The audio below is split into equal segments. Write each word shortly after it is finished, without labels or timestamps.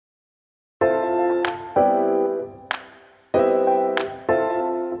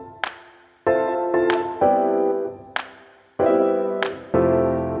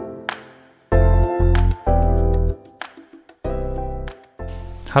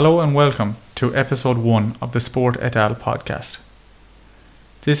Hello and welcome to episode 1 of the Sport et al. Podcast.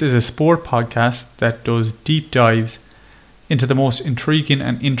 This is a sport podcast that does deep dives into the most intriguing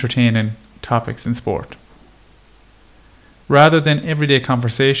and entertaining topics in sport. Rather than everyday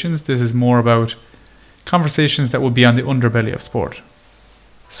conversations, this is more about conversations that will be on the underbelly of sport,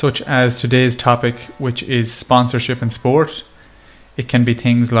 such as today's topic, which is sponsorship in sport. It can be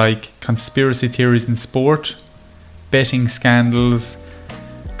things like conspiracy theories in sport, betting scandals,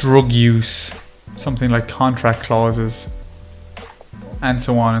 drug use, something like contract clauses, and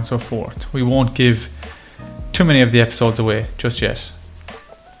so on and so forth. We won't give too many of the episodes away just yet.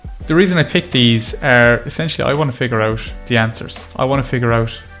 The reason I picked these are essentially I want to figure out the answers. I want to figure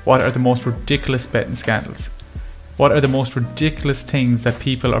out what are the most ridiculous betting scandals. What are the most ridiculous things that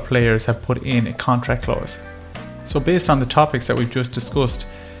people or players have put in a contract clause. So based on the topics that we've just discussed,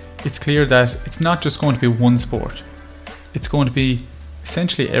 it's clear that it's not just going to be one sport. It's going to be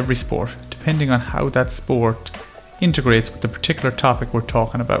essentially every sport, depending on how that sport integrates with the particular topic we're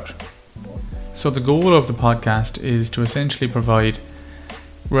talking about. So the goal of the podcast is to essentially provide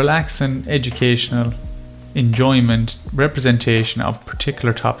relaxing, educational, enjoyment, representation of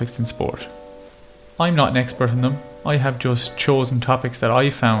particular topics in sport. I'm not an expert in them. I have just chosen topics that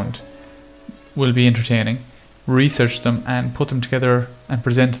I found will be entertaining, research them and put them together and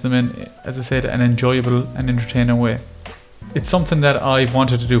present them in, as I said, an enjoyable and entertaining way. It's something that I've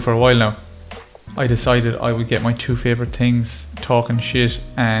wanted to do for a while now. I decided I would get my two favourite things, talking shit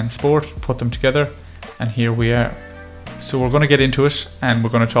and sport, put them together, and here we are. So we're going to get into it and we're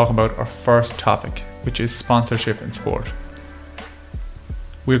going to talk about our first topic, which is sponsorship in sport.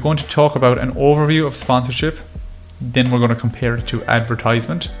 We're going to talk about an overview of sponsorship, then we're going to compare it to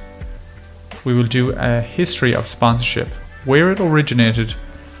advertisement. We will do a history of sponsorship, where it originated,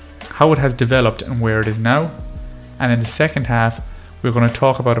 how it has developed and where it is now. And in the second half, we're going to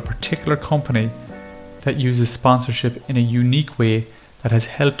talk about a particular company that uses sponsorship in a unique way that has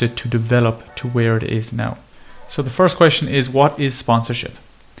helped it to develop to where it is now. So the first question is, what is sponsorship?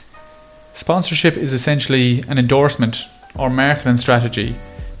 Sponsorship is essentially an endorsement or marketing strategy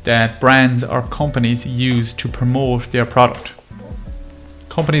that brands or companies use to promote their product.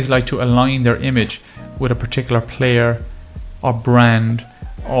 Companies like to align their image with a particular player or brand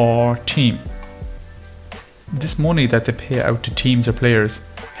or team. This money that they pay out to teams or players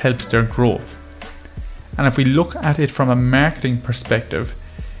helps their growth. And if we look at it from a marketing perspective,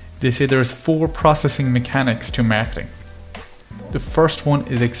 they say there's 4 processing mechanics to marketing. The first one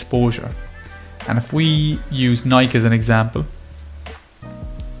is exposure. And if we use Nike as an example,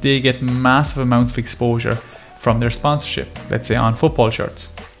 they get massive amounts of exposure from their sponsorship, let's say on football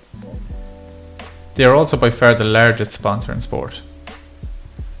shirts. They are also by far the largest sponsor in sport.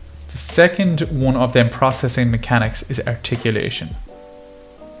 The second one of them processing mechanics is articulation.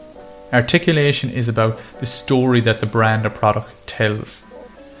 Articulation is about the story that the brand or product tells.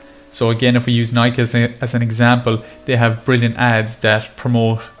 So again, if we use Nike as an example, they have brilliant ads that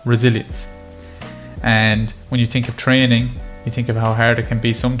promote resilience. And when you think of training, you think of how hard it can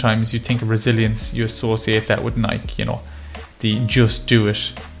be. Sometimes you think of resilience, you associate that with Nike, the just do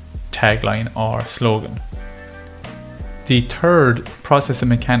it tagline or slogan. The third processing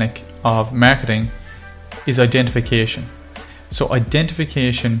mechanic of marketing is identification. So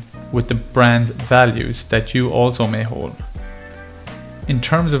identification with the brand's values that you also may hold. In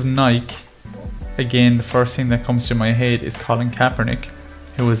terms of Nike, again, the first thing that comes to my head is Colin Kaepernick,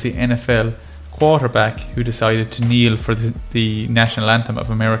 who was the NFL quarterback who decided to kneel for the national anthem of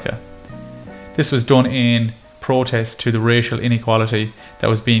America. This was done in protest to the racial inequality that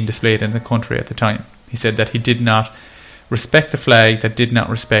was being displayed in the country at the time. He said that he did not respect the flag, that did not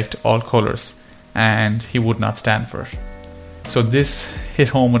respect all colours, and he would not stand for it. So this hit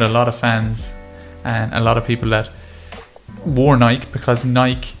home with a lot of fans and a lot of people that wore Nike, because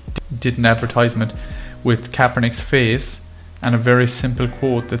Nike did an advertisement with Kaepernick's face and a very simple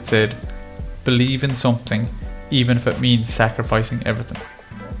quote that said, "Believe in something even if it means sacrificing everything,"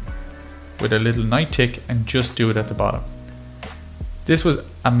 with a little Nike tick and "just do it" at the bottom. This was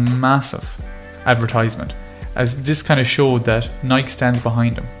a massive advertisement, as this kind of showed that Nike stands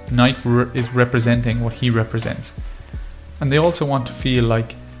behind him. Nike is representing what he represents. And they also want to feel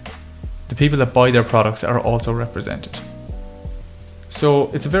like the people that buy their products are also represented.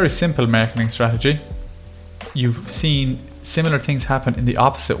 So it's a very simple marketing strategy. You've seen similar things happen in the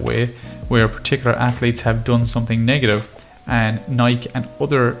opposite way, where particular athletes have done something negative and Nike and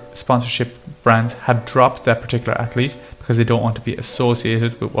other sponsorship brands have dropped that particular athlete because they don't want to be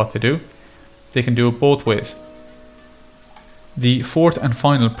associated with what they do. They can do it both ways. The fourth and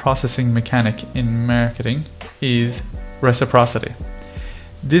final processing mechanic in marketing is reciprocity.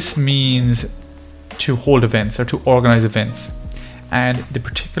 This means to hold events or to organize events. And the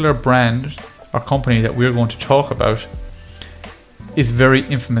particular brand or company that we're going to talk about is very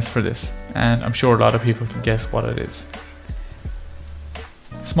infamous for this. And I'm sure a lot of people can guess what it is.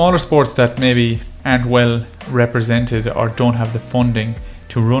 Smaller sports that maybe aren't well represented or don't have the funding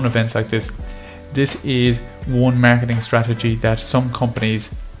to run events like this, this is one marketing strategy that some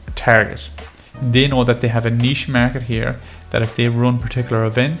companies target. They know that they have a niche market here, that if they run particular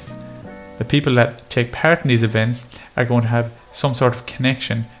events, the people that take part in these events are going to have some sort of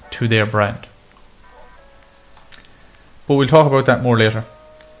connection to their brand. But we'll talk about that more later.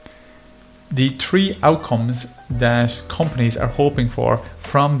 The three outcomes that companies are hoping for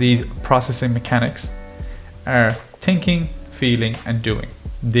from these processing mechanics are thinking, feeling, and doing.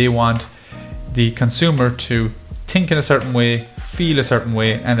 They want the consumer to think in a certain way, feel a certain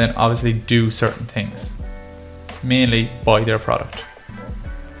way, and then obviously do certain things, mainly buy their product.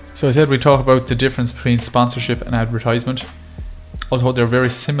 So I said we talk about the difference between sponsorship and advertisement. Although they're very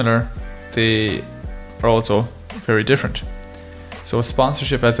similar, they are also very different. So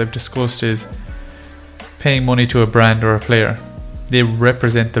sponsorship, as I've discussed, is paying money to a brand or a player. They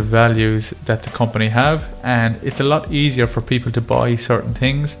represent the values that the company have, and it's a lot easier for people to buy certain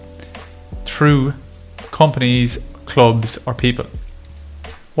things through companies, clubs, or people.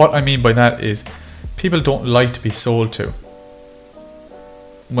 What I mean by that is people don't like to be sold to.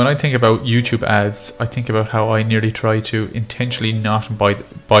 When I think about YouTube ads, I think about how I nearly try to intentionally not buy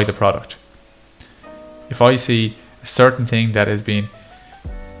the product. If I see a certain thing that is being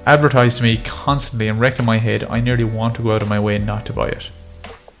advertised to me constantly and wrecking my head, I nearly want to go out of my way not to buy it.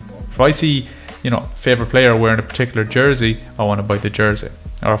 If I see, favorite player wearing a particular jersey, I want to buy the jersey.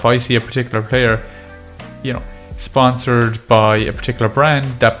 Or if I see a particular player, sponsored by a particular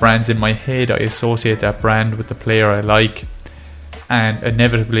brand, that brand's in my head, I associate that brand with the player I like, and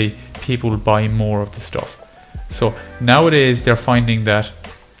inevitably people will buy more of the stuff. So nowadays they're finding that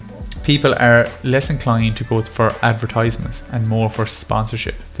people are less inclined to go for advertisements and more for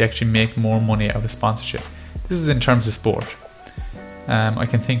sponsorship. They actually make more money out of sponsorship. This is in terms of sport. I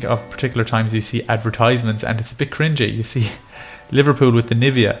can think of particular times you see advertisements and it's a bit cringy. You see Liverpool with the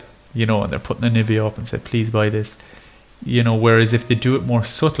Nivea, and they're putting a Nivea up and say, please buy this. Whereas if they do it more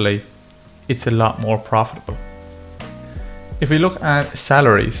subtly, it's a lot more profitable. If we look at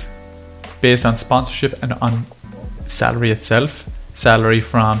salaries based on sponsorship and on salary itself, salary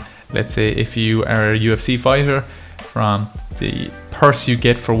from, let's say, if you are a UFC fighter, from the purse you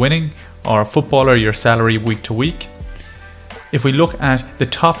get for winning, or a footballer, your salary week to week. If we look at the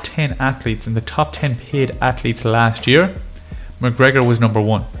top 10 athletes and the top 10 paid athletes last year, McGregor was number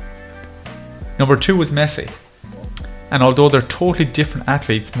 1. Number 2 was Messi. And although they're totally different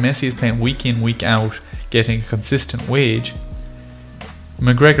athletes, Messi is playing week in, week out, getting a consistent wage,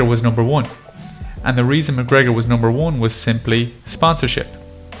 McGregor was number 1. And the reason McGregor was number 1 was simply sponsorship.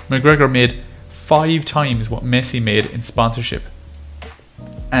 McGregor made 5 times what Messi made in sponsorship.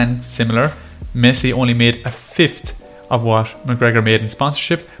 And similar, Messi only made a fifth of what McGregor made in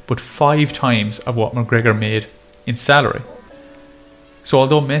sponsorship, but 5 times of what McGregor made in salary. So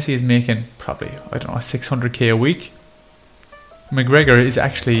although Messi is making probably, $600k a week, McGregor is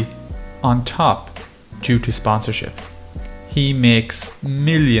actually on top due to sponsorship. He makes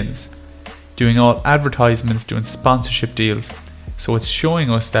millions doing all advertisements, doing sponsorship deals. So it's showing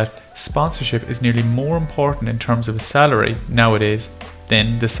us that sponsorship is nearly more important in terms of a salary nowadays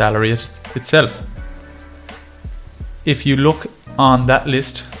than the salary itself. If you look on that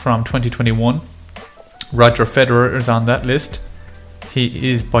list from 2021, Roger Federer is on that list.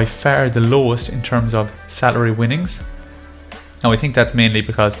 He is by far the lowest in terms of salary winnings. Now I think that's mainly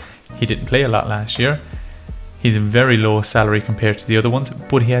because he didn't play a lot last year. He's a very low salary compared to the other ones,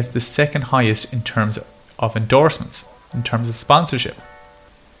 but he has the second highest in terms of endorsements, in terms of sponsorship.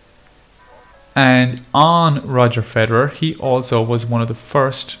 And on Roger Federer, he also was the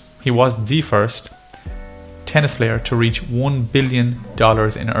first tennis player to reach $1 billion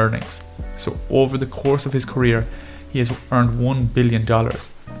in earnings. So over the course of his career, he has earned $1 billion.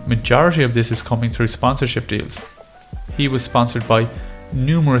 Majority of this is coming through sponsorship deals. He was sponsored by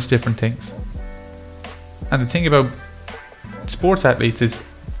numerous different things. And the thing about sports athletes is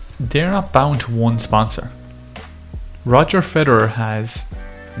they're not bound to one sponsor. Roger Federer has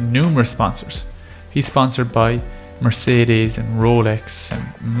numerous sponsors. He's sponsored by Mercedes and Rolex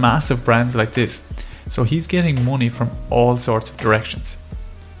and massive brands like this. So he's getting money from all sorts of directions.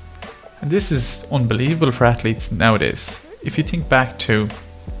 And this is unbelievable for athletes nowadays. If you think back to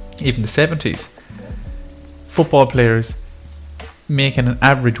even the 70s, football players making an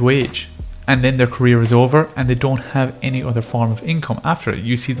average wage, and then their career is over and they don't have any other form of income after it.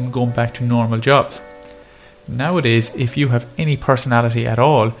 You see them going back to normal jobs. Nowadays, if you have any personality at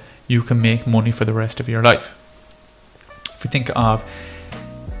all, you can make money for the rest of your life. If we think of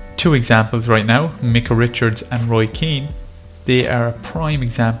two examples right now, Micah Richards and Roy Keane, they are a prime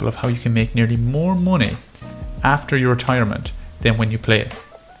example of how you can make nearly more money after your retirement than when you play.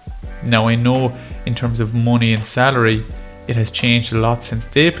 Now, I know in terms of money and salary, it has changed a lot since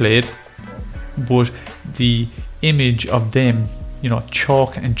they played, but the image of them,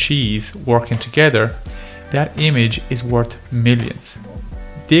 chalk and cheese working together, that image is worth millions.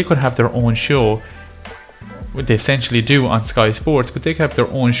 They could have their own show, what they essentially do on Sky Sports, but they could have their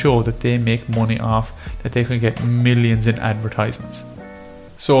own show that they make money off, that they could get millions in advertisements.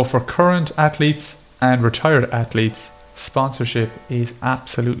 So for current athletes and retired athletes, sponsorship is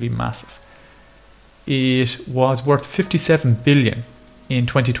absolutely massive. It was worth $57 billion in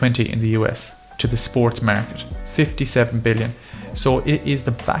 2020 in the US to the sports market. $57 billion. So it is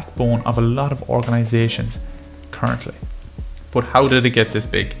the backbone of a lot of organizations currently. But how did it get this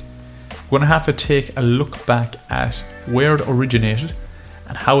big? We're going to have to take a look back at where it originated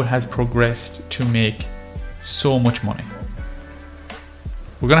and how it has progressed to make so much money.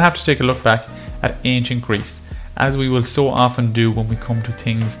 We're going to have to take a look back at ancient Greece, as we will so often do when we come to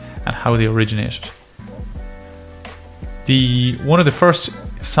things and how they originated. One of the first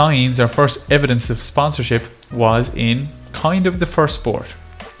signs or first evidence of sponsorship was in kind of the first sport.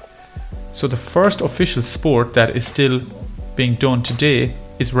 So the first official sport that is still being done today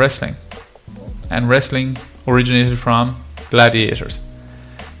is wrestling. And wrestling originated from gladiators.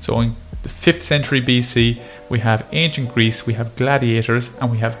 So in the 5th century BC, we have ancient Greece, we have gladiators, and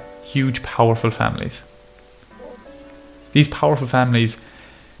we have huge powerful families. These powerful families,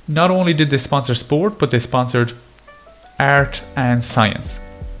 not only did they sponsor sport, but they sponsored art and science.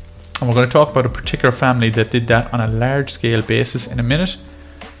 And we're going to talk about a particular family that did that on a large scale basis in a minute.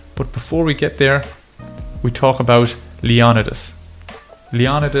 But before we get there, we talk about Leonidas.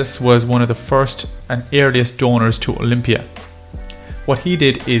 Leonidas was one of the first and earliest donors to Olympia. What he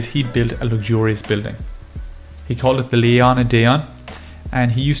did is he built a luxurious building. He called it the Leonideion,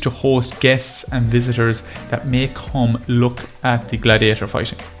 and he used to host guests and visitors that may come look at the gladiator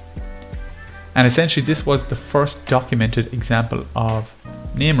fighting. And essentially this was the first documented example of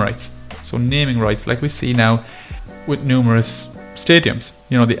name rights. So naming rights like we see now with numerous stadiums.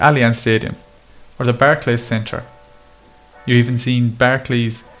 The Allianz Stadium or the Barclays Centre. You've even seen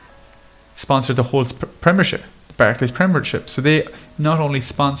Barclays sponsor the whole Premiership, the Barclays Premiership. So they not only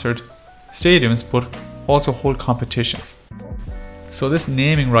sponsored stadiums but also hold competitions. So this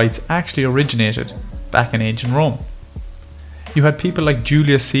naming rights actually originated back in ancient Rome. You had people like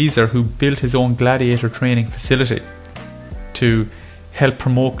Julius Caesar who built his own gladiator training facility to help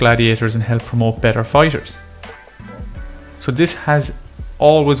promote gladiators and help promote better fighters. So this has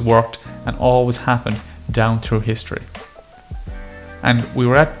always worked and always happened down through history. And we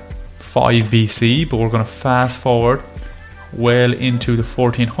were at 5 BC, but we're going to fast forward well into the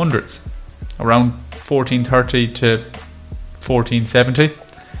 1400s. Around 1430 to 1470,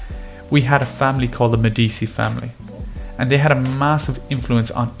 we had a family called the Medici family. And they had a massive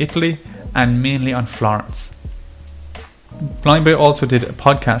influence on Italy and mainly on Florence. Blind Boy also did a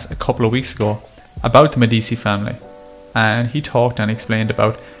podcast a couple of weeks ago about the Medici family. And he talked and explained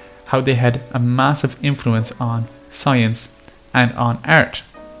about how they had a massive influence on science and on art.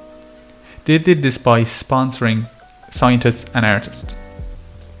 They did this by sponsoring scientists and artists.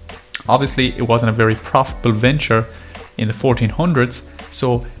 Obviously, it wasn't a very profitable venture in the 1400s,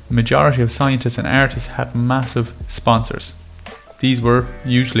 so the majority of scientists and artists had massive sponsors. These were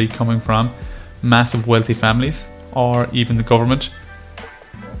usually coming from massive wealthy families or even the government.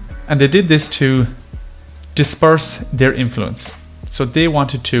 And they did this to disperse their influence. So they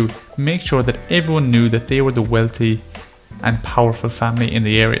wanted to make sure that everyone knew that they were the wealthy and powerful family in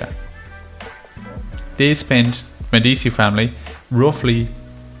the area. They spent, Medici family, roughly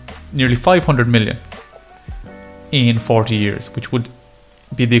nearly 500 million in 40 years, which would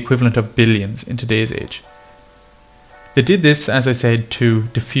be the equivalent of billions in today's age. They did this, as I said, to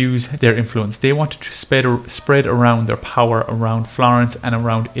diffuse their influence. They wanted to spread around their power around Florence and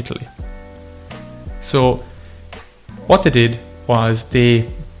around Italy. So what they did was they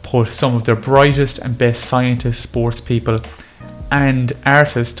put some of their brightest and best scientists, sports people and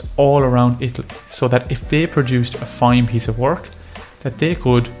artists all around Italy, so that if they produced a fine piece of work, that they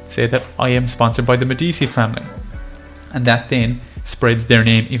could say that I am sponsored by the Medici family, and that then spreads their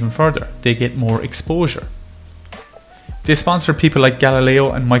name even further. They get more exposure. They sponsored people like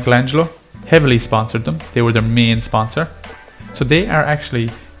Galileo and Michelangelo, heavily sponsored them. They were their main sponsor. So they are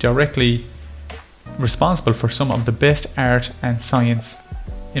actually directly responsible for some of the best art and science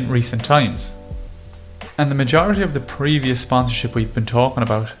in recent times. And the majority of the previous sponsorship we've been talking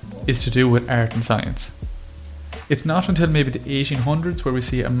about is to do with art and science. It's not until maybe the 1800s where we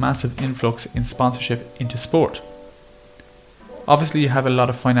see a massive influx in sponsorship into sport. Obviously you have a lot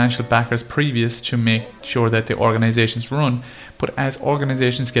of financial backers previous to make sure that the organisations run, but as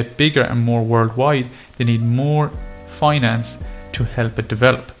organisations get bigger and more worldwide, they need more finance to help it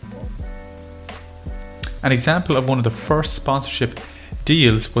develop. An example of one of the first sponsorship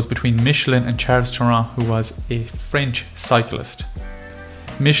deals was between Michelin and Charles Theron, who was a French cyclist.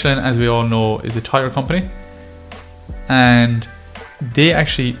 Michelin, as we all know, is a tyre company, and they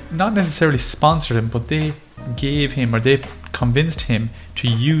actually not necessarily sponsored him, but they gave him, or they convinced him to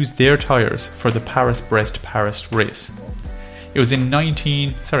use their tyres for the Paris-Brest-Paris race. It was in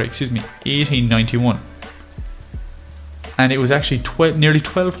 1891, and it was actually nearly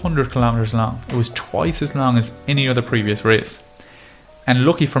 1,200 kilometers long. It was twice as long as any other previous race. And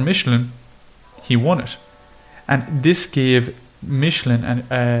lucky for Michelin, he won it. And this gave Michelin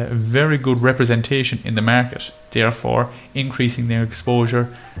a very good representation in the market, therefore increasing their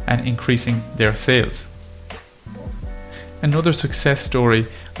exposure and increasing their sales. Another success story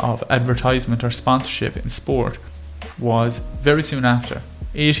of advertisement or sponsorship in sport was very soon after,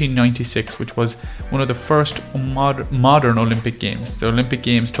 1896, which was one of the first modern Olympic Games. The Olympic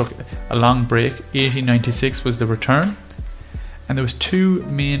Games took a long break. 1896 was the return. And there was two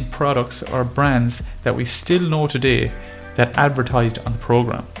main products or brands that we still know today that advertised on the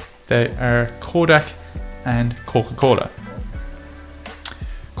program. They are Kodak and Coca-Cola.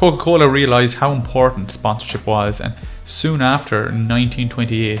 Coca-Cola realised how important sponsorship was, and soon after, in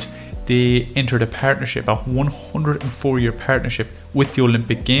 1928, they entered a partnership, a 104-year partnership with the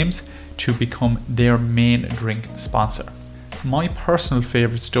Olympic Games to become their main drink sponsor. My personal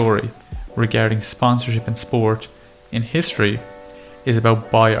favourite story regarding sponsorship in sport in history is about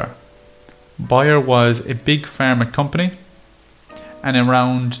Bayer. Bayer was a big pharma company, and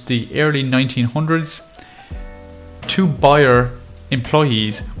around the early 1900s, two Bayer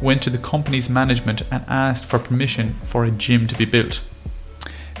employees went to the company's management and asked for permission for a gym to be built.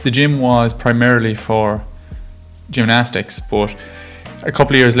 The gym was primarily for gymnastics, but a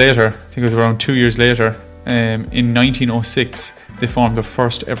couple of years later, I think it was around 2 years later, in 1906, they formed their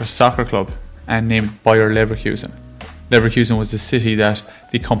first ever soccer club and named Bayer Leverkusen. Leverkusen was the city that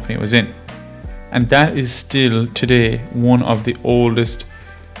the company was in. And that is still today one of the oldest,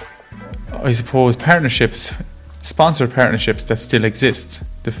 I suppose, sponsored partnerships that still exists.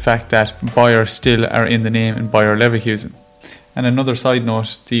 The fact that Bayer still are in the name in Bayer Leverkusen. And another side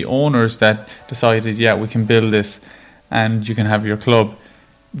note, the owners that decided, yeah, we can build this and you can have your club,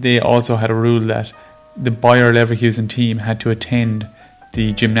 they also had a rule that the Bayer Leverkusen team had to attend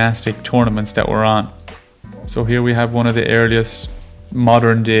the gymnastic tournaments that were on. So here we have one of the earliest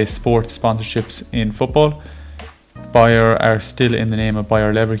modern day sports sponsorships in football. Bayer are still in the name of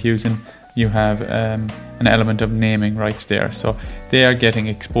Bayer Leverkusen. You have an element of naming rights there. So they are getting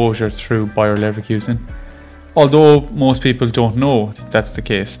exposure through Bayer Leverkusen. Although most people don't know that that's the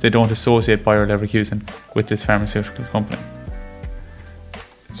case. They don't associate Bayer Leverkusen with this pharmaceutical company.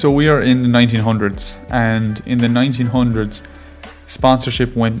 So we are in the 1900s, and in the 1900s,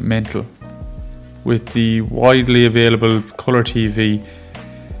 sponsorship went mental. With the widely available colour TV,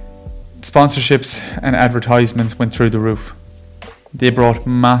 sponsorships and advertisements went through the roof. They brought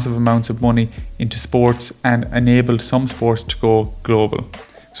massive amounts of money into sports and enabled some sports to go global.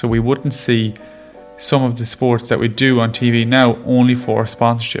 So we wouldn't see some of the sports that we do on TV now only for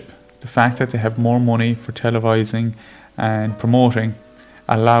sponsorship. The fact that they have more money for televising and promoting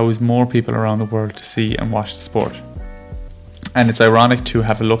allows more people around the world to see and watch the sport. And it's ironic to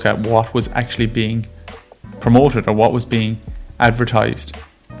have a look at what was actually being promoted or what was being advertised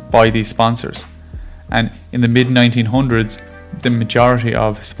by these sponsors. And in the mid-1900s, the majority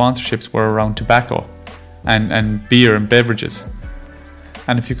of sponsorships were around tobacco and beer and beverages.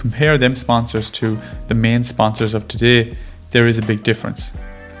 And if you compare them sponsors to the main sponsors of today, there is a big difference.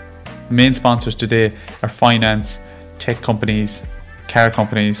 The main sponsors today are finance, tech companies, car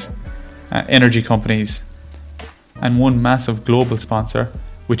companies, energy companies, and one massive global sponsor,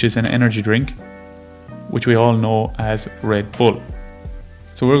 which is an energy drink, which we all know as Red Bull.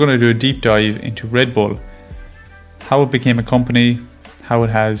 So we're going to do a deep dive into Red Bull, how it became a company, how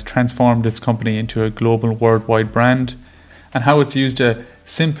it has transformed its company into a global worldwide brand, and how it's used a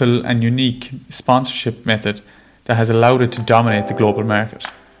simple and unique sponsorship method that has allowed it to dominate the global market.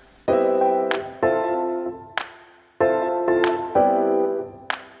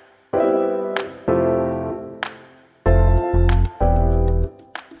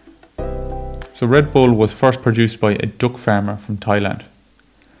 So Red Bull was first produced by a duck farmer from Thailand.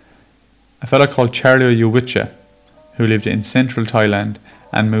 A fellow called Charlie Yuwicha, who lived in central Thailand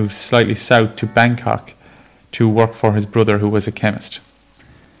and moved slightly south to Bangkok to work for his brother, who was a chemist.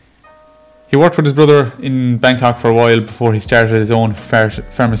 He worked with his brother in Bangkok for a while before he started his own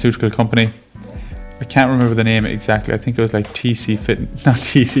pharmaceutical company. I can't remember the name exactly. I think it was like TC Fitness. Not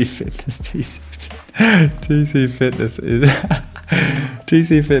TC Fitness. TC Fitness is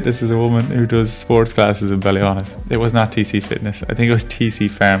TC Fitness is a woman who does sports classes in Ballyhonus. It was not TC Fitness. I think it was TC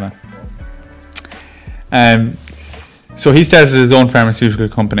Pharma. So he started his own pharmaceutical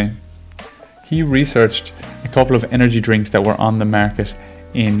company. He researched a couple of energy drinks that were on the market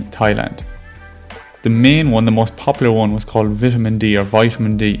in Thailand. The main one, the most popular one, was called Vitamin D or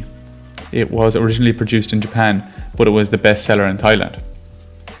Vitamin D. It was originally produced in Japan, but it was the best seller in Thailand.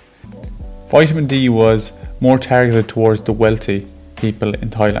 Vitamin D was more targeted towards the wealthy people in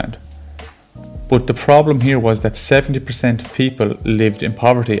Thailand. But the problem here was that 70% of people lived in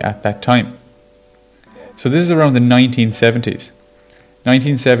poverty at that time. So this is around the 1970s.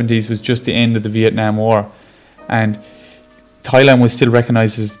 1970s was just the end of the Vietnam War, and Thailand was still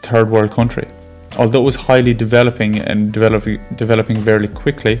recognized as a third world country. Although it was highly developing and developing very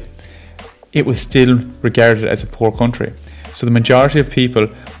quickly, it was still regarded as a poor country. So the majority of people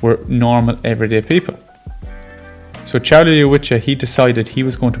were normal, everyday people. So Charlie Yuwicha, he decided he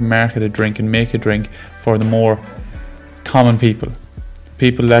was going to market a drink and make a drink for the more common people.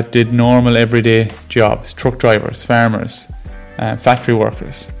 People that did normal, everyday jobs, truck drivers, farmers, factory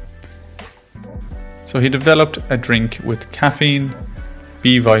workers. So he developed a drink with caffeine,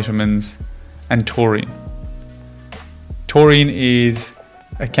 B vitamins, and taurine. Taurine is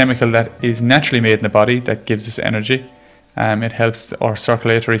a chemical that is naturally made in the body that gives us energy. It helps our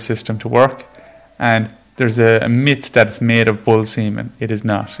circulatory system to work, and there's a myth that it's made of bull semen. It is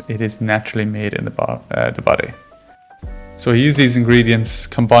not. It is naturally made in the body. So he used these ingredients,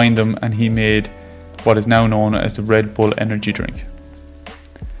 combined them, and he made what is now known as the Red Bull energy drink.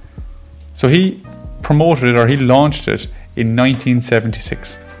 So he promoted it, or he launched it in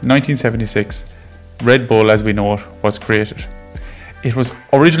 1976. 1976, Red Bull as we know it was created. It was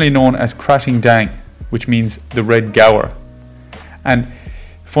originally known as Krating Dang, which means the red gower. And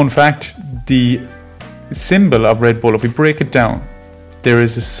fun fact, the symbol of Red Bull, if we break it down, there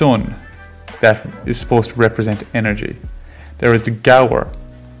is a sun that is supposed to represent energy. There is the gower,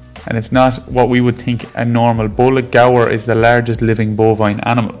 and it's not what we would think a normal bull. A gower is the largest living bovine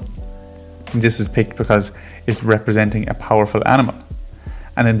animal. And this is picked because it's representing a powerful animal.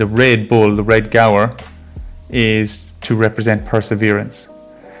 And then the Red Bull, the red gower, is to represent perseverance.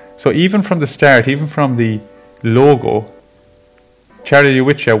 So even from the start, even from the logo, Charlie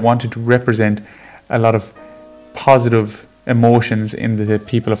Yuwicha wanted to represent a lot of positive emotions in the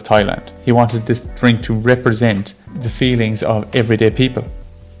people of Thailand. He wanted this drink to represent the feelings of everyday people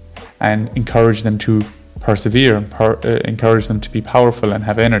and encourage them to persevere and encourage them to be powerful and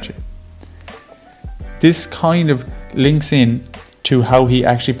have energy. This kind of links in to how he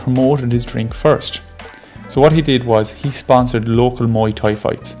actually promoted his drink first. So what he did was he sponsored local Muay Thai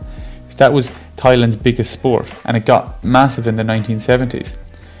fights. So that was Thailand's biggest sport, and it got massive in the 1970s.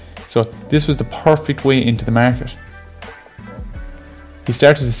 So this was the perfect way into the market. He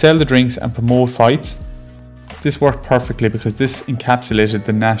started to sell the drinks and promote fights. This worked perfectly because this encapsulated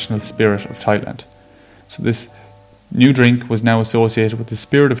the national spirit of Thailand. So this new drink was now associated with the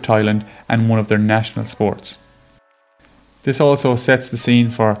spirit of Thailand and one of their national sports. This also sets the scene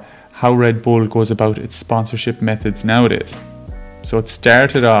for how Red Bull goes about its sponsorship methods nowadays. So it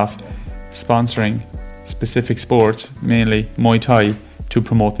started off sponsoring specific sports, mainly Muay Thai, to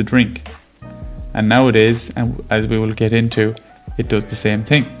promote the drink. And nowadays, and as we will get into, it does the same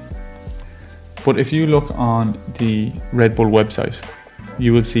thing. But if you look on the Red Bull website,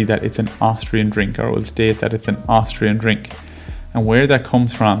 you will see that it's an Austrian drink, or it will state that it's an Austrian drink. And where that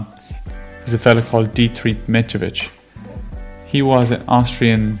comes from is a fellow called Dietrich Metjevic. He was an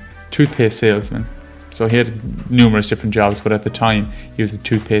Austrian toothpaste salesman. So he had numerous different jobs, but at the time he was a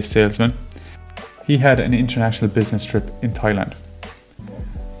toothpaste salesman. He had an international business trip in Thailand.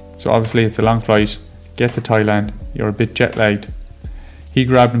 So obviously it's a long flight, get to Thailand, you're a bit jet lagged. He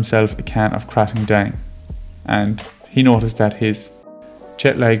grabbed himself a can of Krating Dang, and he noticed that his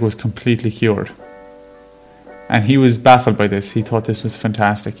jet lag was completely cured. And he was baffled by this. He thought this was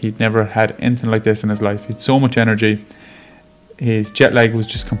fantastic. He'd never had anything like this in his life. He had so much energy. His jet lag was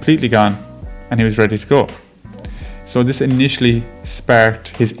just completely gone, and he was ready to go. So this initially sparked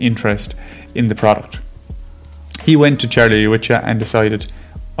his interest in the product. He went to Charlie Yuwicha and decided,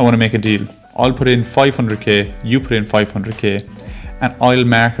 I want to make a deal. I'll put in 500k, you put in 500k, and I'll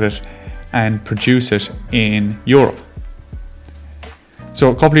market it and produce it in Europe. So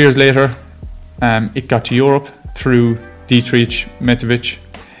a couple of years later, it got to Europe through Dietrich Mateschitz,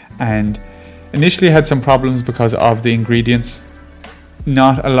 and initially had some problems because of the ingredients.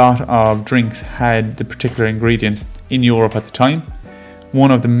 Not a lot of drinks had the particular ingredients in Europe at the time.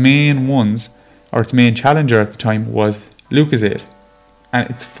 One of the main ones, or its main challenger at the time, was Lucozade. And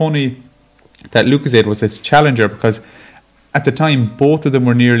it's funny that Lucozade was its challenger because at the time both of them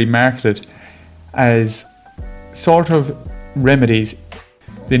were nearly marketed as sort of remedies.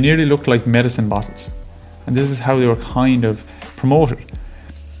 They nearly looked like medicine bottles, and this is how they were kind of promoted.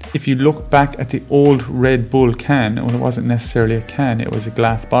 If you look back at the old Red Bull can, well, it wasn't necessarily a can, it was a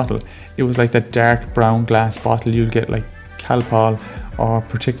glass bottle. It was like that dark brown glass bottle you'll get like Calpol or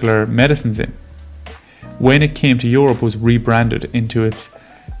particular medicines in. When it came to Europe, it was rebranded into its,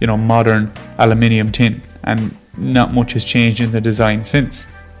 modern aluminium tin, and not much has changed in the design since.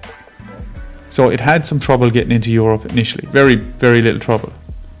 So it had some trouble getting into Europe initially, very, very little trouble,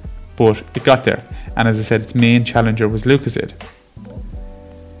 but it got there. And as I said, its main challenger was Lucozade.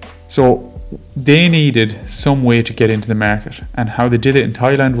 So they needed some way to get into the market, and how they did it in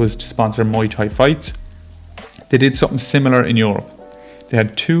Thailand was to sponsor Muay Thai fights. They did something similar in Europe. They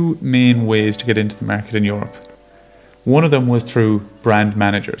had two main ways to get into the market in Europe. One of them was through brand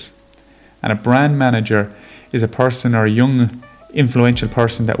managers. And a brand manager is a person or a young influential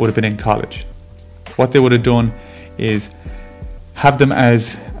person that would have been in college. What they would have done is have them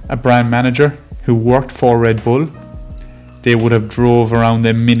as a brand manager who worked for Red Bull. They would have drove around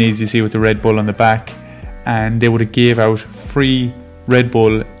the minis you see with the Red Bull on the back, and they would have gave out free Red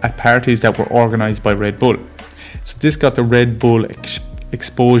Bull at parties that were organised by Red Bull. So this got the Red Bull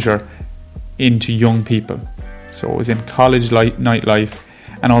exposure into young people. So it was in college nightlife,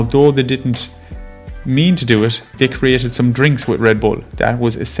 and although they didn't mean to do it, they created some drinks with Red Bull that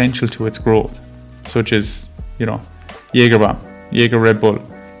was essential to its growth, such as, Jaeger Red Bull.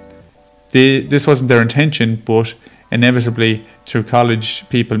 This wasn't their intention, but inevitably through college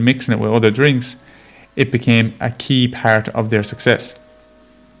people mixing it with other drinks, it became a key part of their success.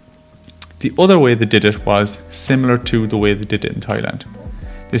 The other way they did it was similar to the way they did it in Thailand.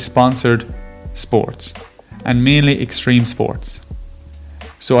 They sponsored sports, and mainly extreme sports.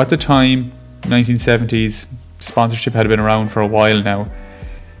 So at the time, 1970s, sponsorship had been around for a while now.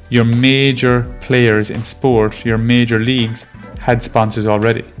 Your major players in sport, your major leagues, had sponsors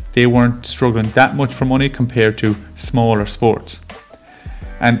already. They weren't struggling that much for money compared to smaller sports.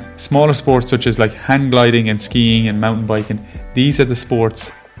 And smaller sports such as like hang gliding and skiing and mountain biking, these are the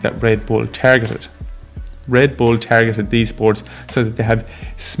sports that Red Bull targeted. Red Bull targeted these sports so that they had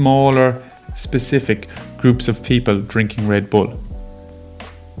smaller, specific groups of people drinking Red Bull.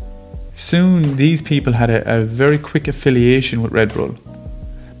 Soon these people had a very quick affiliation with Red Bull,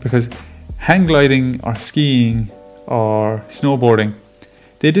 because hang gliding or skiing or snowboarding,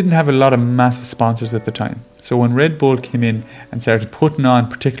 they didn't have a lot of massive sponsors at the time. So when Red Bull came in and started putting on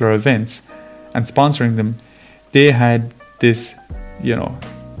particular events and sponsoring them, they had this,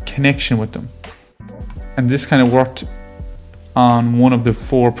 connection with them. And this kind of worked on one of the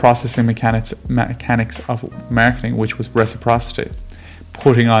four processing mechanics of marketing, which was reciprocity,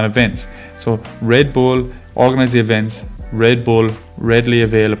 putting on events. So Red Bull organised the events, Red Bull readily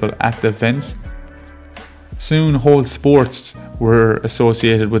available at the events. Soon whole sports were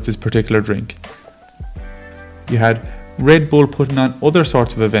associated with this particular drink. You had Red Bull putting on other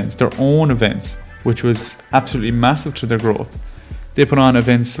sorts of events, their own events, which was absolutely massive to their growth. They put on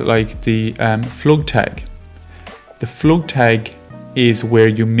events like the Flug Tag. The Flug Tag is where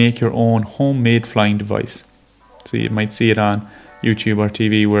you make your own homemade flying device. So you might see it on YouTube or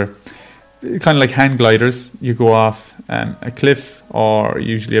TV, where kind of like hang gliders, you go off a cliff or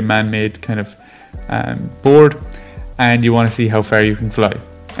usually a man-made kind of board, and you want to see how far you can fly.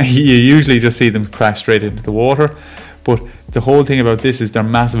 You usually just see them crash straight into the water, but the whole thing about this is they're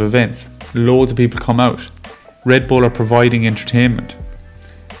massive events. Loads of people come out. Red Bull are providing entertainment.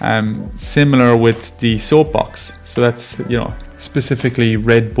 Similar with the soapbox. So that's, specifically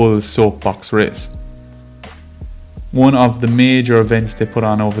Red Bull's soapbox race. One of the major events they put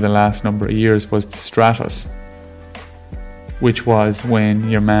on over the last number of years was the Stratos, which was when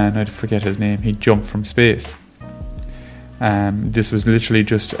your man, I forget his name, he jumped from space. This was literally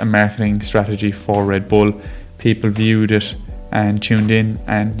just a marketing strategy for Red Bull. People viewed it and tuned in,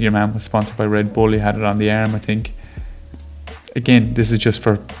 and your man was sponsored by Red Bull. He had it on the arm, I think. Again, this is just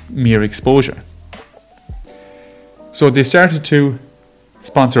for mere exposure. So they started to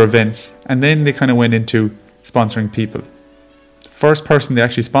sponsor events, and then they kind of went into sponsoring people. The first person they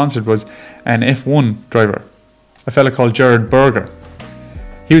actually sponsored was an F1 driver, a fella called Jared Berger.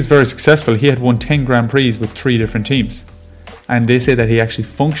 he was very successful. He had won 10 Grand Prix with 3 different teams. And they say that he actually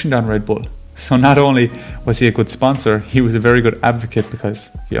functioned on Red Bull. So not only was he a good sponsor, he was a very good advocate because,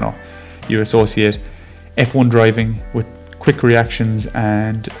 you associate F1 driving with quick reactions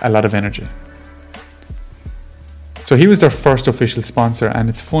and a lot of energy. So he was their first official sponsor, and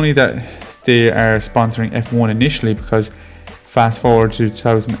it's funny that they are sponsoring F1 initially, because fast forward to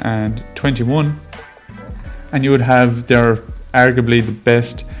 2021 and you would have their arguably the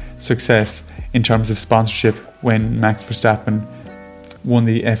best success in terms of sponsorship when Max Verstappen won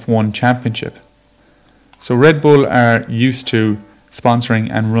the F1 championship. So Red Bull are used to sponsoring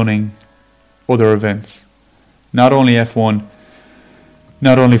and running other events, not only F1,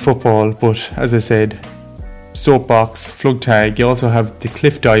 not only football, but as I said, soapbox, flug tag. You also have the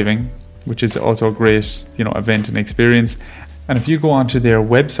cliff diving, which is also a great event and experience. And if you go onto their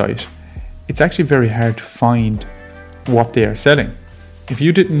website, it's actually very hard to find what they are selling. If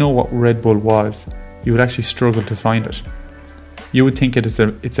you didn't know what Red Bull was, you would actually struggle to find it. You would think it's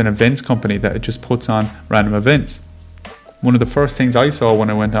an events company that it just puts on random events. One of the first things I saw when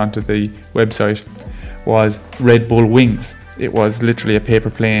I went onto the website was Red Bull Wings. It was literally a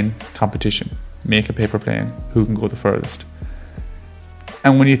paper plane competition. Make a paper plane, who can go the furthest.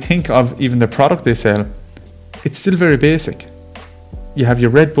 And when you think of even the product they sell, it's still very basic. You have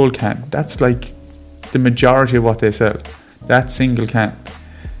your Red Bull can. That's like the majority of what they sell. That single can.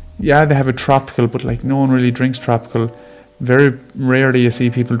 Yeah, they have a tropical, but no one really drinks tropical. Very rarely you see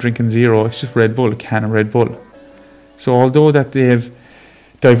people drinking zero. It's just Red Bull, a can of Red Bull. So although that they have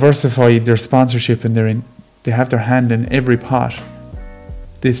diversified their sponsorship and they have their hand in every pot,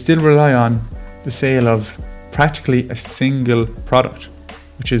 they still rely on the sale of practically a single product,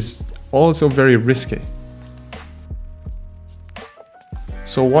 which is also very risky.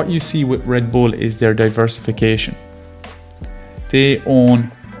 So what you see with Red Bull is their diversification. They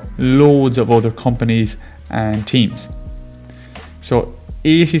own loads of other companies and teams. So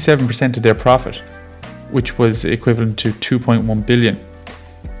 87% of their profit, which was equivalent to 2.1 billion,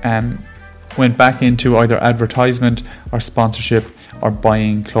 went back into either advertisement or sponsorship or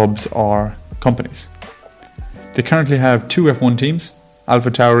buying clubs or companies. They currently have 2 F1 teams,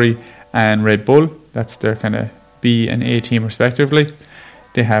 AlphaTauri and Red Bull. That's their kind of B and A team respectively.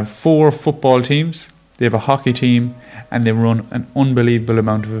 They have 4 football teams, they have a hockey team, and they run an unbelievable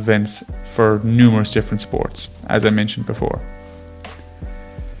amount of events for numerous different sports, as I mentioned before.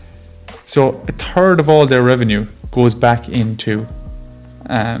 So a third of all their revenue goes back into,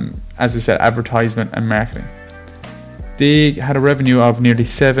 as I said, advertisement and marketing. They had a revenue of nearly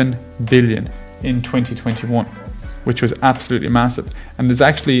 7 billion in 2021, which was absolutely massive. And there's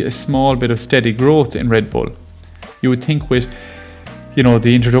actually a small bit of steady growth in Red Bull. You would think with,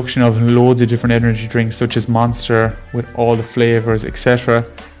 the introduction of loads of different energy drinks such as Monster with all the flavors, etc.,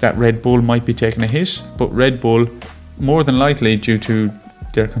 that Red Bull might be taking a hit. But Red Bull, more than likely due to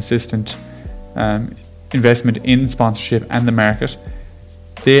their consistent investment in sponsorship and the market,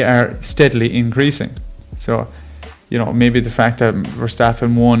 they are steadily increasing. So, maybe the fact that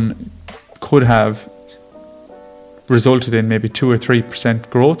Verstappen won could have resulted in maybe 2 or 3%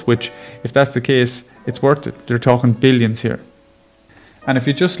 growth, which, if that's the case, it's worth it. They're talking billions here. And if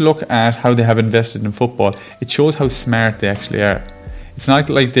you just look at how they have invested in football, it shows how smart they actually are. It's not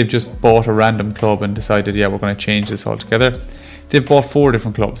like they've just bought a random club and decided, we're going to change this altogether. They've bought 4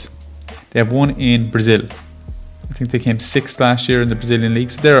 different clubs. They have one in Brazil. I think they came 6th last year in the Brazilian league,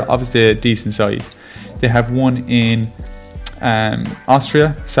 so they're obviously a decent side. They have one in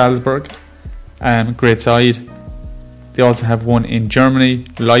Austria, Salzburg, great side. They also have one in Germany,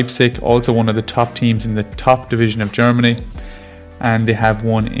 Leipzig, also one of the top teams in the top division of Germany. And they have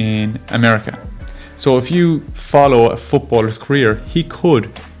one in America. So if you follow a footballer's career, he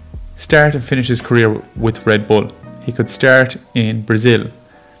could start and finish his career with Red Bull. He could start in Brazil,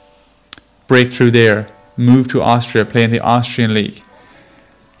 break through there, move to Austria, play in the Austrian league.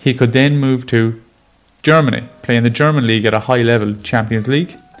 He could then move to Germany, play in the German league at a high level, Champions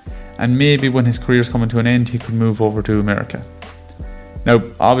League. And maybe when his career is coming to an end, he could move over to America. Now,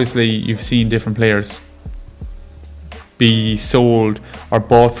 obviously, you've seen different players be sold or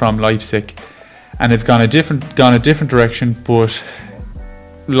bought from Leipzig, and have gone a different direction, but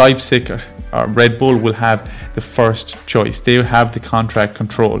Leipzig or Red Bull will have the first choice. They will have the contract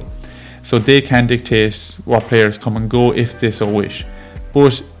control, so they can dictate what players come and go if they so wish.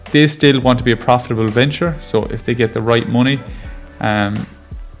 But they still want to be a profitable venture, so if they get the right money,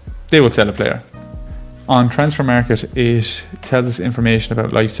 they will sell a player. On Transfer Market, it tells us information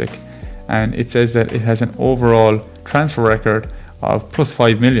about Leipzig, and it says that it has an overall transfer record of plus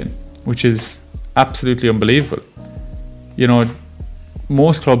 5 million, which is absolutely unbelievable.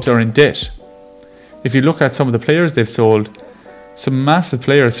 most clubs are in debt. If you look at some of the players they've sold, some massive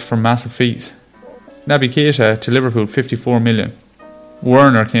players for massive fees. Naby Keita to Liverpool, 54 million.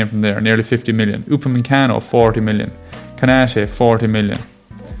 Werner came from there, nearly 50 million. Upamecano, 40 million. Konate, 40 million.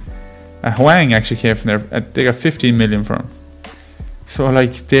 Hwang actually came from there. They got 15 million for him. So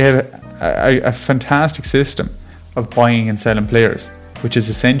like they have a fantastic system of buying and selling players, which is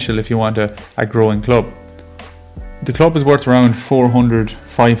essential if you want a growing club. The club is worth around 400,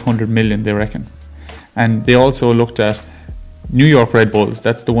 500 million, they reckon. And they also looked at New York Red Bulls,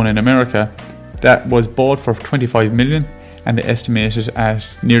 that's the one in America, that was bought for 25 million and they estimate it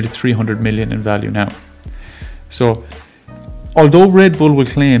at nearly 300 million in value now. So although Red Bull will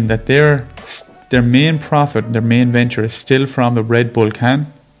claim that their main profit, their main venture is still from the Red Bull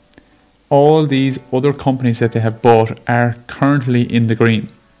can, all these other companies that they have bought are currently in the green.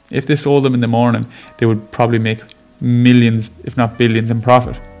 If they sold them in the morning, they would probably make millions, if not billions, in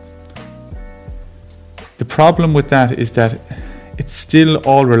profit. The problem with that is that it still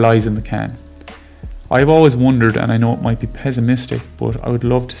all relies on the can. I've always wondered, and I know it might be pessimistic, but I would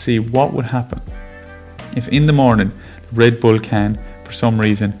love to see what would happen if in the morning the Red Bull can, for some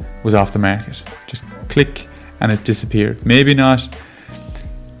reason, was off the market. Just click and it disappeared. Maybe not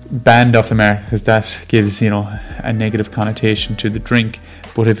banned off the market, because that gives, a negative connotation to the drink,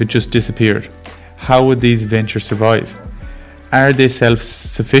 but if it just disappeared, how would these ventures survive? Are they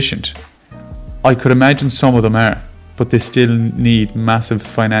self-sufficient? I could imagine some of them are, but they still need massive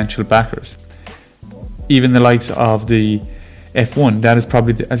financial backers. Even the likes of the F1, that is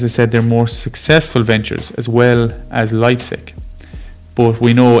probably, as I said, they're more successful ventures, as well as Leipzig. But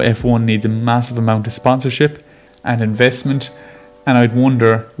we know F1 needs a massive amount of sponsorship and investment, and I'd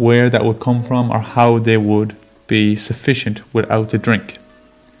wonder where that would come from or how they would be sufficient without the drink.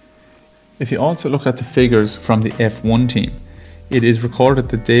 If you also look at the figures from the F1 team, it is recorded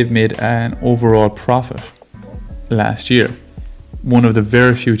that they've made an overall profit last year. One of the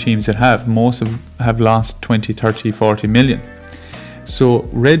very few teams that have. Most have lost 20, 30, 40 million. So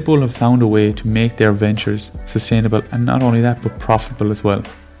Red Bull have found a way to make their ventures sustainable, and not only that, but profitable as well.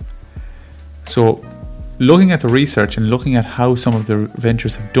 So looking at the research and looking at how some of the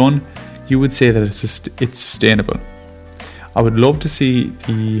ventures have done, you would say that it's sustainable. I would love to see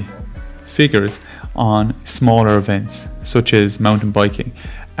the figures on smaller events such as mountain biking.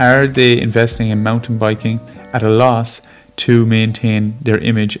 Are they investing in mountain biking at a loss to maintain their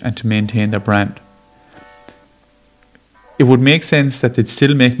image and to maintain their brand? It would make sense that they'd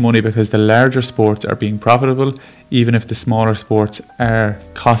still make money because the larger sports are being profitable, even if the smaller sports are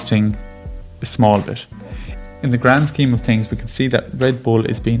costing a small bit. In the grand scheme of things, we can see that Red Bull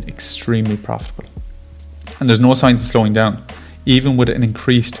is being extremely profitable, and there's no signs of slowing down. Even with an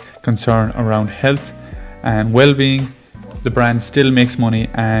increased concern around health and well-being, the brand still makes money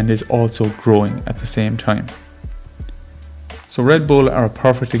and is also growing at the same time. So Red Bull are a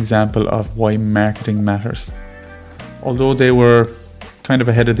perfect example of why marketing matters. Although they were kind of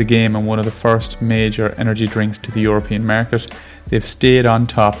ahead of the game and one of the first major energy drinks to the European market, they've stayed on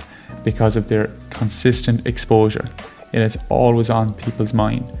top because of their consistent exposure. It is always on people's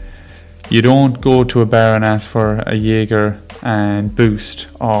mind. You don't go to a bar and ask for a Jaeger and Boost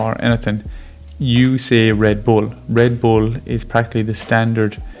or anything. You say Red Bull. Red Bull is practically the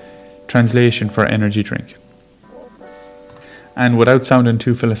standard translation for energy drink. And without sounding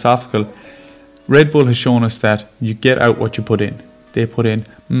too philosophical, Red Bull has shown us that you get out what you put in. They put in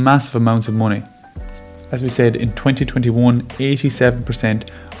massive amounts of money. As we said, in 2021, 87%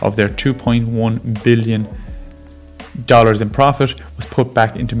 of their $2.1 billion in profit was put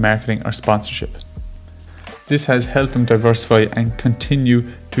back into marketing or sponsorship. This has helped them diversify and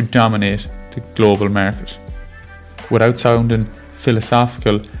continue to dominate the global market. Without sounding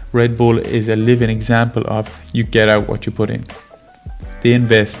philosophical, Red Bull is a living example of you get out what you put in. They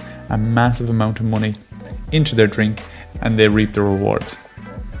invest a massive amount of money into their drink and they reap the rewards.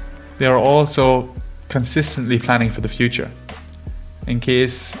 They are also consistently planning for the future. In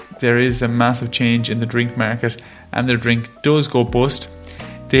case there is a massive change in the drink market and their drink does go bust,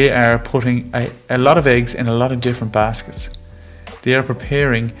 they are putting a lot of eggs in a lot of different baskets. They are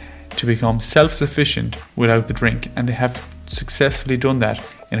preparing to become self-sufficient without the drink, and they have successfully done that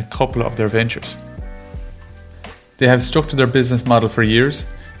in a couple of their ventures. They have stuck to their business model for years.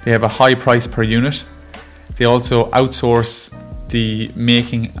 They have a high price per unit. They also outsource the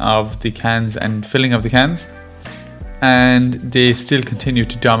making of the cans and filling of the cans, and they still continue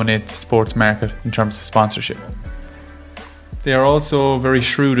to dominate the sports market in terms of sponsorship. They are also very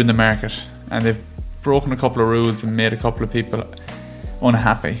shrewd in the market, and they've broken a couple of rules and made a couple of people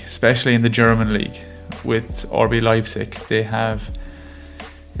unhappy, especially in the German league with RB Leipzig. They have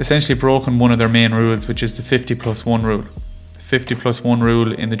essentially broken one of their main rules, which is the 50+1 rule. The 50+1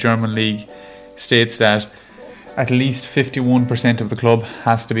 rule in the German league states that at least 51% of the club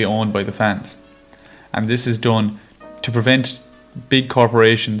has to be owned by the fans. And this is done to prevent big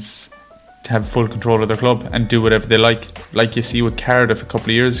corporations to have full control of their club and do whatever they like. Like you see with Cardiff a couple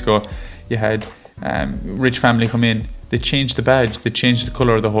of years ago, you had rich family come in, they changed the badge, they changed the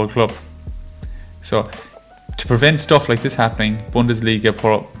colour of the whole club. So to prevent stuff like this happening, Bundesliga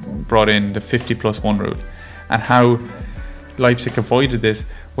brought in the 50+1 rule. And how Leipzig avoided this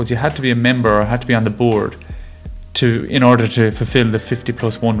was you had to be a member or had to be on the board in order to fulfill the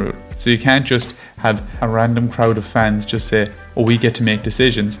 50+1 rule. So you can't just have a random crowd of fans just say, oh, we get to make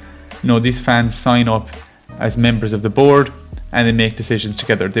decisions. No, these fans sign up as members of the board and they make decisions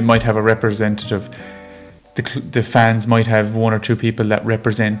together. They might have a representative. The fans might have one or two people that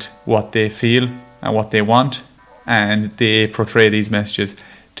represent what they feel and what they want, and they portray these messages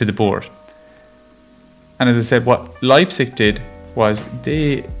to the board. And as I said, what Leipzig did was at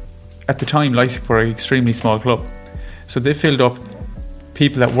the time, Leipzig were an extremely small club. So they filled up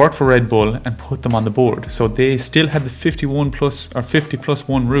people that worked for Red Bull and put them on the board. So they still had the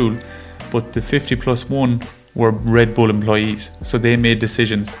 50+1 rule, but the 50+1 were Red Bull employees. So they made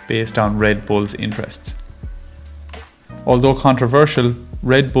decisions based on Red Bull's interests. Although controversial,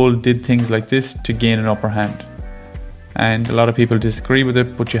 Red Bull did things like this to gain an upper hand. And a lot of people disagree with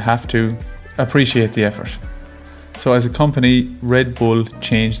it, but you have to appreciate the effort. So as a company, Red Bull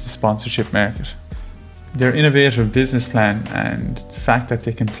changed the sponsorship market. Their innovative business plan and the fact that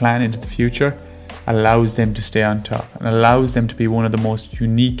they can plan into the future allows them to stay on top and allows them to be one of the most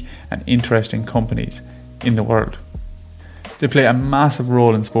unique and interesting companies in the world. They play a massive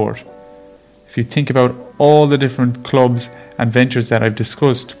role in sport. If you think about all the different clubs and ventures that I've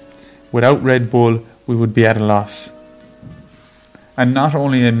discussed, without Red Bull, we would be at a loss. And not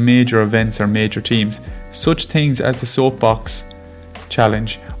only in major events or major teams, such things as the soapbox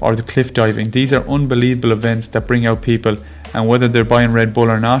challenge or the cliff diving, these are unbelievable events that bring out people, and whether they're buying Red Bull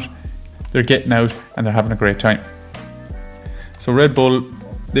or not, they're getting out and they're having a great time. So Red Bull,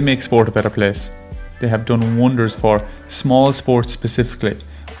 they make sport a better place. They have done wonders for small sports specifically,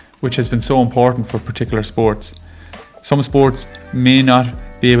 which has been so important for particular sports. Some sports may not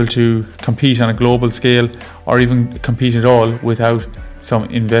be able to compete on a global scale or even compete at all without some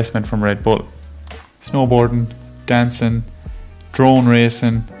investment from Red Bull. Snowboarding, dancing, drone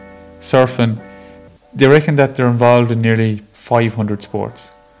racing, surfing, they reckon that they're involved in nearly 500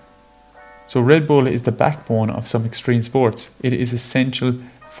 sports. So Red Bull is the backbone of some extreme sports. It is essential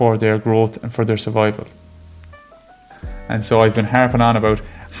for their growth and for their survival. And so I've been harping on about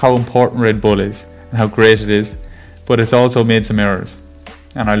how important Red Bull is and how great it is, but it's also made some errors.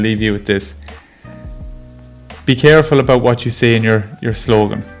 And I'll leave you with this. Be careful about what you say in your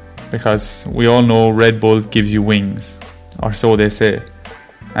slogan, because we all know Red Bull gives you wings, or so they say.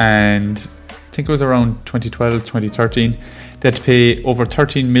 And I think it was around 2012, 2013, they had to pay over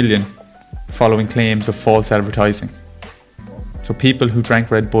 13 million following claims of false advertising. So people who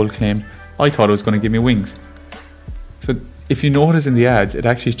drank Red Bull claim, I thought it was going to give me wings. So if you notice in the ads, it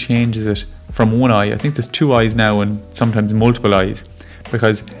actually changes it from one eye. I think there's two eyes now and sometimes multiple eyes,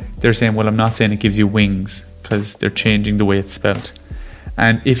 because they're saying, well, I'm not saying it gives you wings, because they're changing the way it's spelled.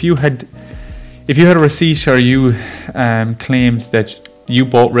 And if you had a receipt or you claimed that you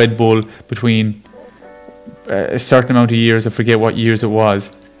bought Red Bull between a certain amount of years, I forget what years it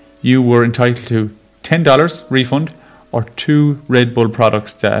was, you were entitled to $10 refund or 2 Red Bull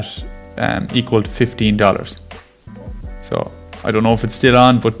products that equaled $15. So I don't know if it's still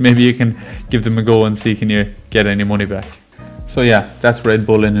on, but maybe you can give them a go and see can you get any money back. So yeah, that's Red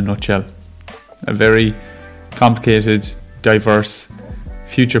Bull in a nutshell. A very complicated, diverse,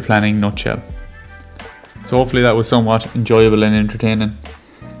 future planning nutshell. So hopefully that was somewhat enjoyable and entertaining.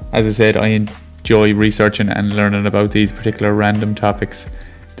 As I said, I enjoy researching and learning about these particular random topics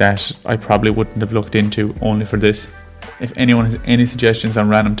that I probably wouldn't have looked into only for this. If anyone has any suggestions on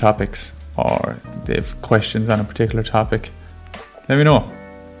random topics or they have questions on a particular topic, let me know.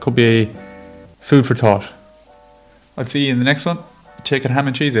 Could be food for thought. I'll see you in the next one. Take it ham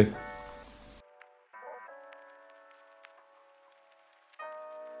and cheesy.